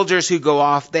the soldiers who go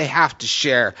off, they have to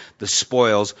share the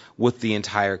spoils with the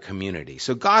entire community.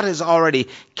 So God has already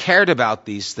cared about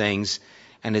these things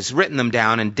and has written them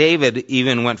down. And David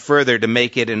even went further to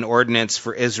make it an ordinance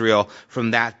for Israel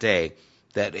from that day,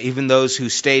 that even those who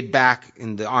stayed back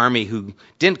in the army who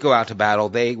didn't go out to battle,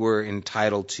 they were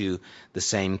entitled to the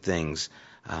same things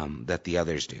that the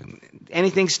others do.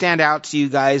 Anything stand out to you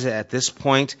guys at this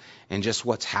point and just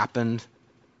what's happened?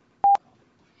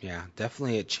 Yeah,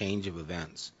 definitely a change of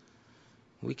events.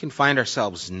 We can find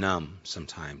ourselves numb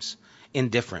sometimes,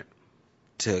 indifferent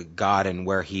to God and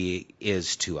where He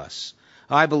is to us.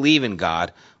 Oh, I believe in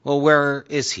God. Well, where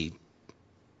is He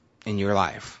in your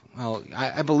life? Well,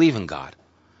 I believe in God,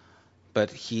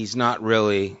 but He's not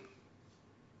really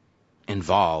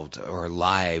involved or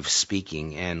live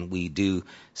speaking, and we do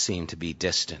seem to be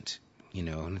distant,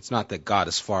 and it's not that God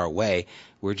is far away.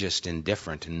 We're just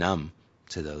indifferent and numb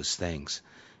to those things.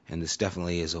 And this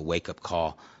definitely is a wake-up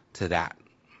call to that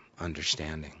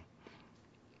understanding.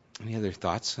 Any other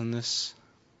thoughts on this?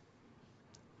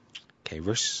 Okay,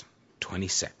 verse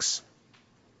 26.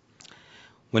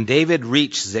 When David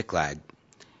reached Ziklag,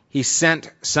 he sent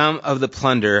some of the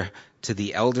plunder to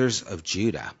the elders of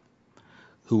Judah.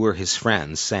 who were his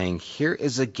friends, saying, "Here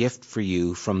is a gift for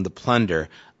you from the plunder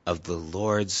of the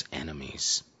Lord's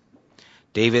enemies."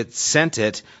 David sent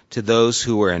it to those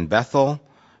who were in Bethel,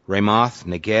 Ramoth,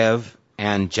 Negev,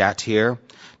 and Jatir,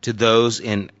 to those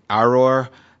in Aror,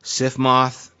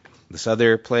 Sifmoth, this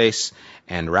other place,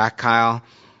 and Rakal,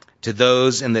 to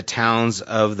those in the towns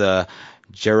of the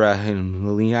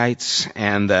Jerahmeelites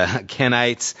and the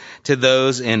Kenites, to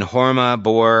those in Hormah,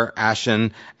 Bor,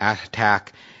 Ashan, Atak,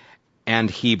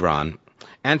 and Hebron,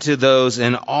 and to those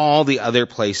in all the other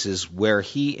places where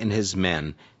he and his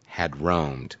men had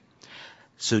roamed.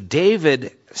 So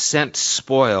David sent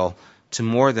spoil to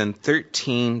more than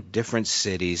 13 different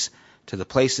cities, to the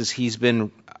places he's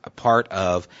been a part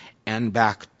of, and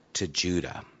back to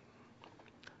Judah.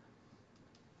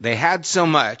 They had so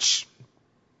much,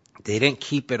 they didn't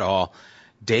keep it all.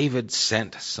 David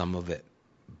sent some of it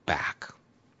back.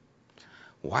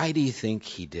 Why do you think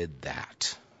he did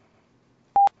that?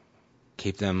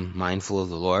 Keep them mindful of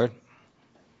the Lord?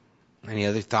 Any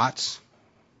other thoughts?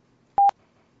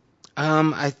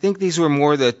 I think these were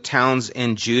more the towns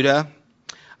in Judah.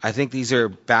 I think these are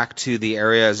back to the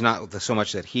areas, not so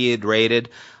much that he had raided,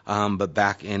 but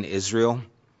back in Israel.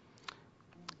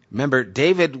 Remember,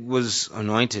 David was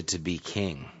anointed to be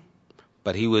king,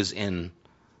 but he was in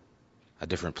a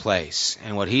different place.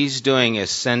 And what he's doing is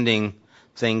sending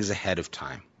things ahead of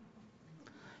time.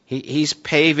 He's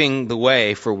paving the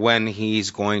way for when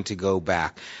he's going to go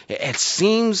back. It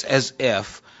seems as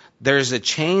if there's a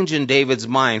change in David's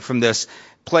mind from this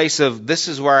place of, this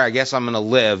is where I guess I'm going to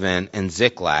live in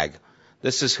Ziklag.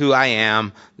 This is who I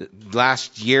am.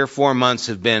 Last year, 4 months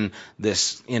have been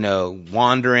this,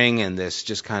 wandering and this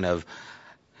just kind of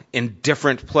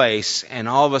indifferent place. And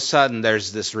all of a sudden,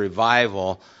 there's this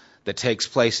revival that takes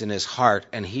place in his heart.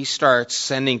 And he starts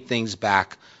sending things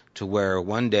back to where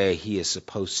one day he is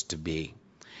supposed to be.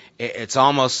 It's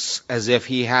almost as if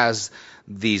he has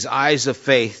these eyes of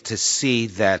faith to see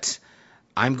that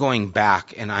I'm going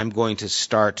back and I'm going to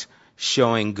start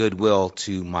showing goodwill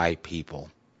to my people.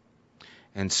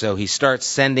 And so he starts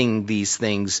sending these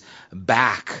things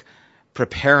back,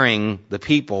 preparing the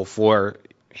people for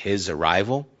his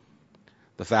arrival.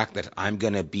 The fact that I'm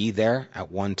going to be there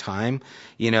at one time,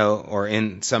 or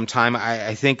in some time.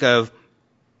 I think of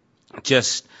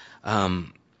just, I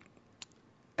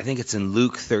think it's in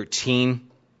Luke 16,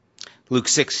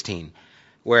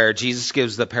 where Jesus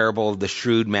gives the parable of the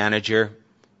shrewd manager,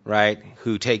 right,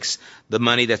 who takes the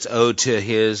money that's owed to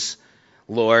his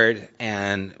Lord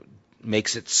and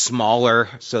makes it smaller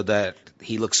so that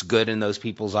he looks good in those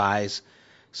people's eyes.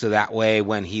 So that way,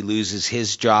 when he loses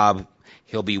his job,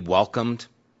 he'll be welcomed.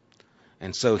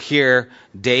 And so here,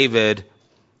 David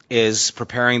is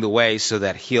preparing the way so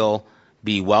that he'll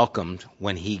be welcomed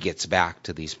when he gets back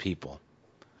to these people.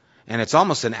 And it's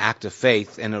almost an act of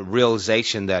faith and a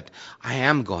realization that I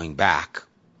am going back.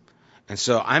 And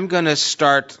so I'm going to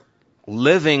start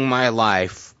living my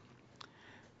life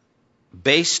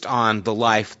based on the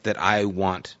life that I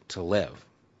want to live.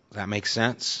 Does that make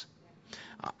sense?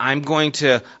 I'm going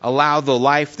to allow the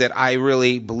life that I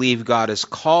really believe God has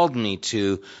called me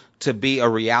to be a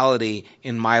reality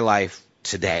in my life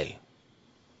today.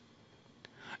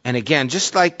 And again,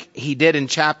 just like he did in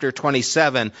chapter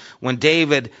 27, when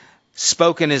David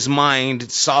spoke in his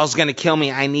mind, Saul's going to kill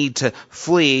me, I need to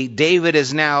flee. David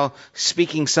is now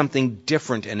speaking something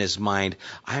different in his mind.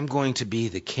 I'm going to be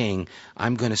the king.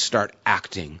 I'm going to start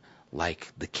acting like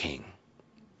the king.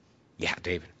 Yeah,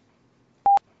 David.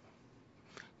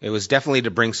 It was definitely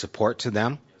to bring support to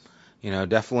them.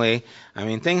 Definitely. I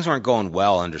mean, things weren't going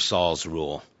well under Saul's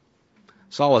rule.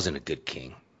 Saul wasn't a good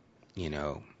king.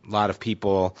 A lot of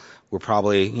people were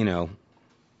probably,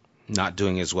 not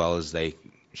doing as well as they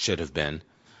should have been.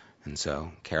 And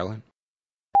so, Carolyn?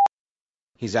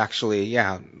 He's actually,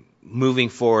 moving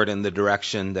forward in the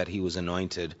direction that he was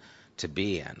anointed to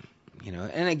be in.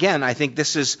 And again, I think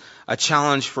this is a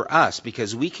challenge for us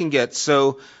because we can get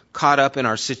so caught up in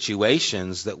our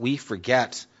situations that we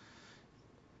forget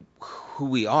who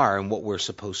we are and what we're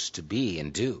supposed to be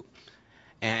and do.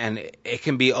 And it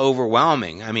can be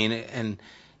overwhelming. I mean,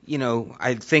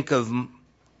 I think of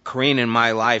Corrine in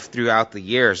my life throughout the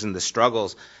years and the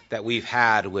struggles that we've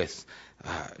had with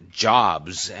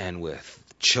jobs and with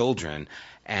children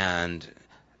and,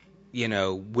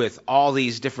 with all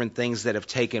these different things that have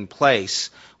taken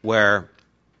place where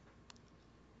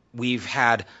we've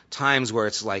had times where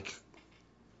it's like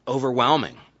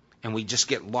overwhelming and we just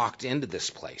get locked into this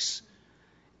place.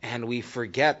 And we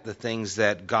forget the things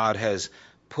that God has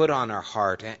put on our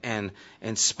heart and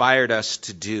inspired us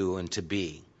to do and to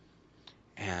be.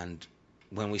 And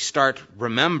when we start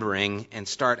remembering and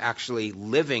start actually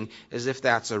living as if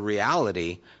that's a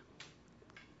reality,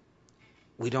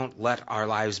 we don't let our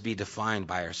lives be defined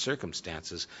by our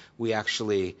circumstances. We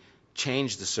actually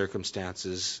change the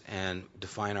circumstances and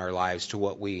define our lives to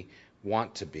what we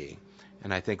want to be.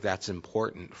 And I think that's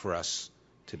important for us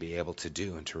to be able to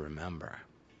do and to remember.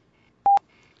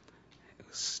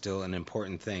 It's still an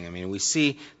important thing. I mean, we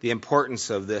see the importance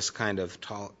of this kind of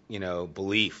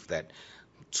belief that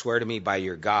swear to me by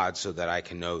your God so that I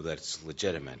can know that it's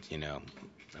legitimate.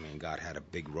 I mean, God had a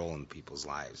big role in people's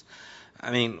lives.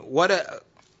 I mean, what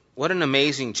an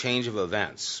amazing change of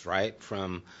events, right?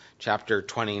 From chapter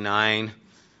 29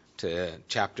 to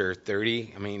chapter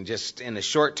 30. I mean, just in a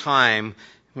short time.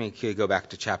 I mean, you could go back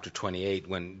to chapter 28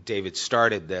 when David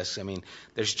started this. I mean,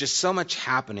 there's just so much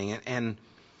happening, and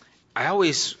I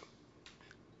always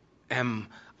am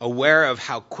aware of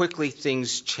how quickly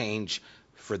things change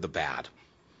for the bad.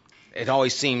 It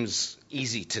always seems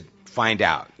easy to find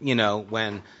out,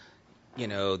 when,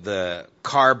 the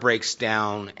car breaks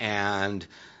down and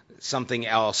something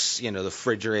else, the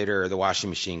refrigerator or the washing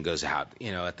machine goes out,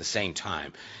 at the same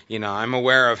time. I'm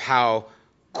aware of how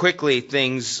quickly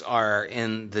things are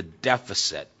in the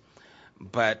deficit.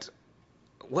 But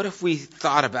what if we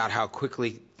thought about how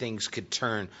quickly things could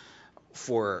turn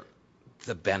for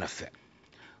the benefit?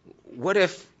 What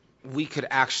if we could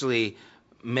actually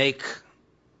make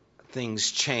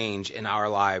things change in our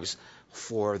lives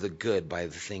for the good by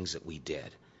the things that we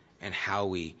did and how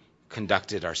we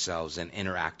conducted ourselves and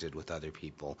interacted with other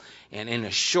people, and in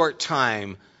a short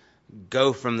time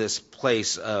go from this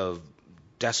place of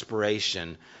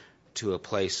desperation to a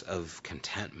place of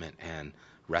contentment and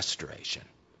restoration?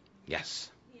 Yes.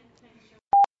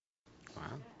 Wow.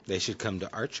 They should come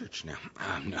to our church now.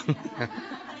 No.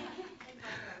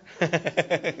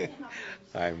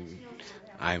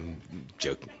 I'm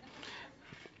joking.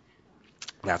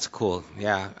 That's cool.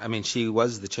 Yeah, I mean, she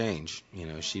was the change.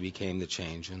 She became the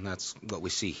change, and that's what we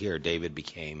see here. David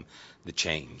became the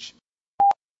change.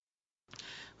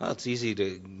 Well, it's easy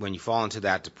to, when you fall into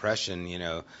that depression,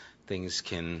 things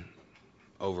can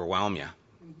overwhelm you.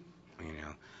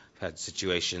 I've had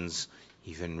situations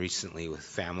even recently with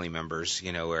family members,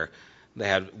 where they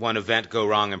had one event go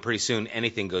wrong, and pretty soon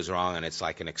anything goes wrong, and it's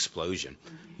like an explosion.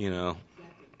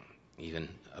 Even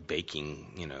a baking,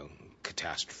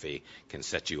 catastrophe can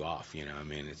set you off. I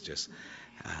mean, it's just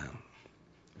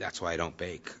that's why I don't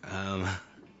bake.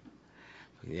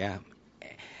 Yeah,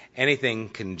 anything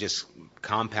can just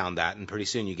compound that, and pretty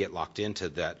soon you get locked into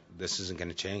that. This isn't going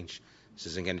to change. This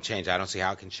isn't going to change. I don't see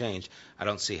how it can change. I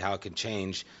don't see how it can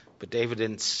change. But David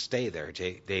didn't stay there.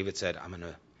 David said, I'm going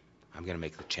to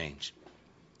make the change.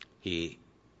 He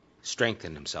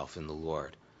strengthened himself in the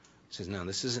Lord. He says, no,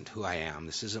 this isn't who I am.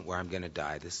 This isn't where I'm going to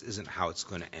die. This isn't how it's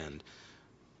going to end.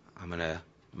 I'm going to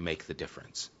make the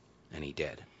difference. And he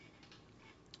did.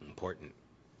 Important.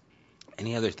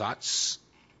 Any other thoughts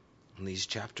on these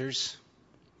chapters?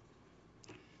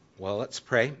 Well, let's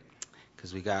pray,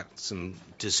 because we got some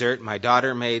dessert. My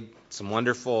daughter made some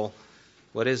wonderful,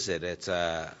 what is it? It's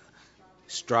a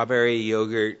strawberry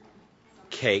yogurt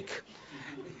cake.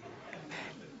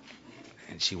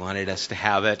 And she wanted us to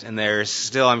have it. And there's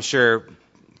still, I'm sure,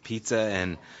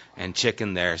 pizza and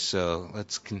chicken there. So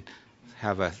let's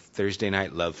have a Thursday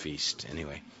night love feast.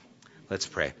 Anyway, let's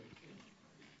pray.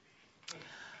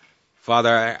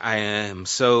 Father, I am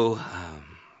so...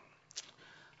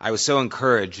 I was so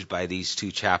encouraged by these two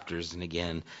chapters, and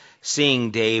again, seeing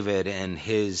David and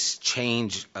his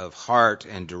change of heart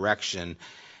and direction,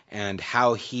 and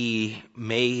how he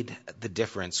made the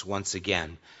difference once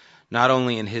again, not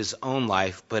only in his own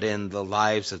life, but in the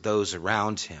lives of those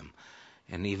around him,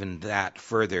 and even that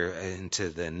further into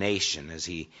the nation, as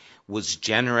he was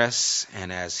generous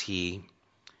and as he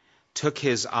took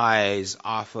his eyes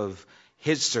off of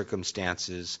his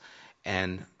circumstances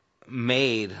and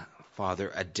made,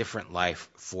 Father, a different life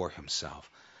for himself.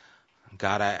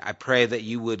 God, I pray that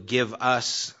you would give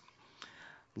us,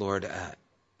 Lord,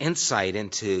 insight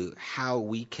into how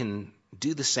we can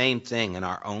do the same thing in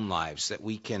our own lives, that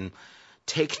we can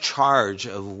take charge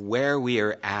of where we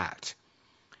are at.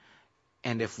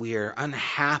 And if we are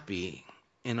unhappy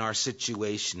in our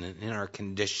situation and in our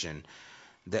condition,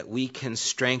 that we can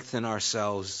strengthen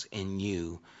ourselves in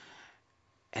you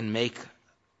and make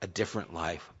a different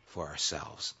life for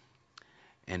ourselves.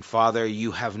 And Father,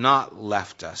 you have not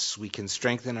left us. We can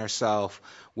strengthen ourselves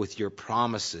with your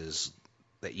promises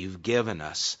that you've given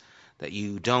us, that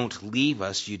you don't leave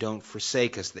us, you don't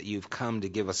forsake us, that you've come to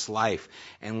give us life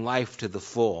and life to the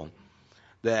full.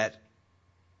 That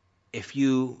if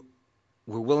you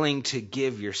were willing to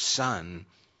give your Son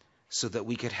so that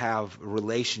we could have a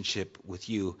relationship with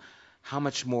you, how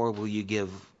much more will you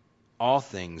give all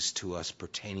things to us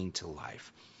pertaining to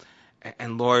life?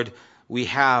 And Lord, we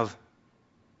have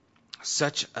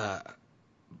such a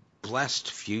blessed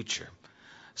future,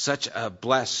 such a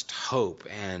blessed hope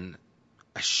and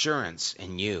assurance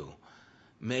in you.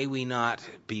 May we not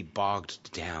be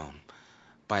bogged down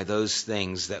by those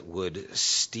things that would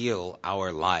steal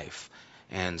our life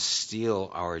and steal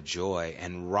our joy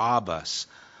and rob us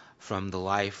from the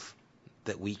life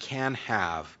that we can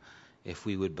have if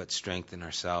we would but strengthen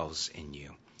ourselves in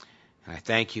you. And I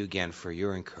thank you again for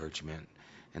your encouragement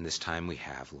and this time we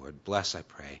have, Lord. Bless, I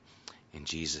pray, in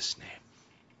Jesus'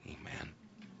 name. Amen.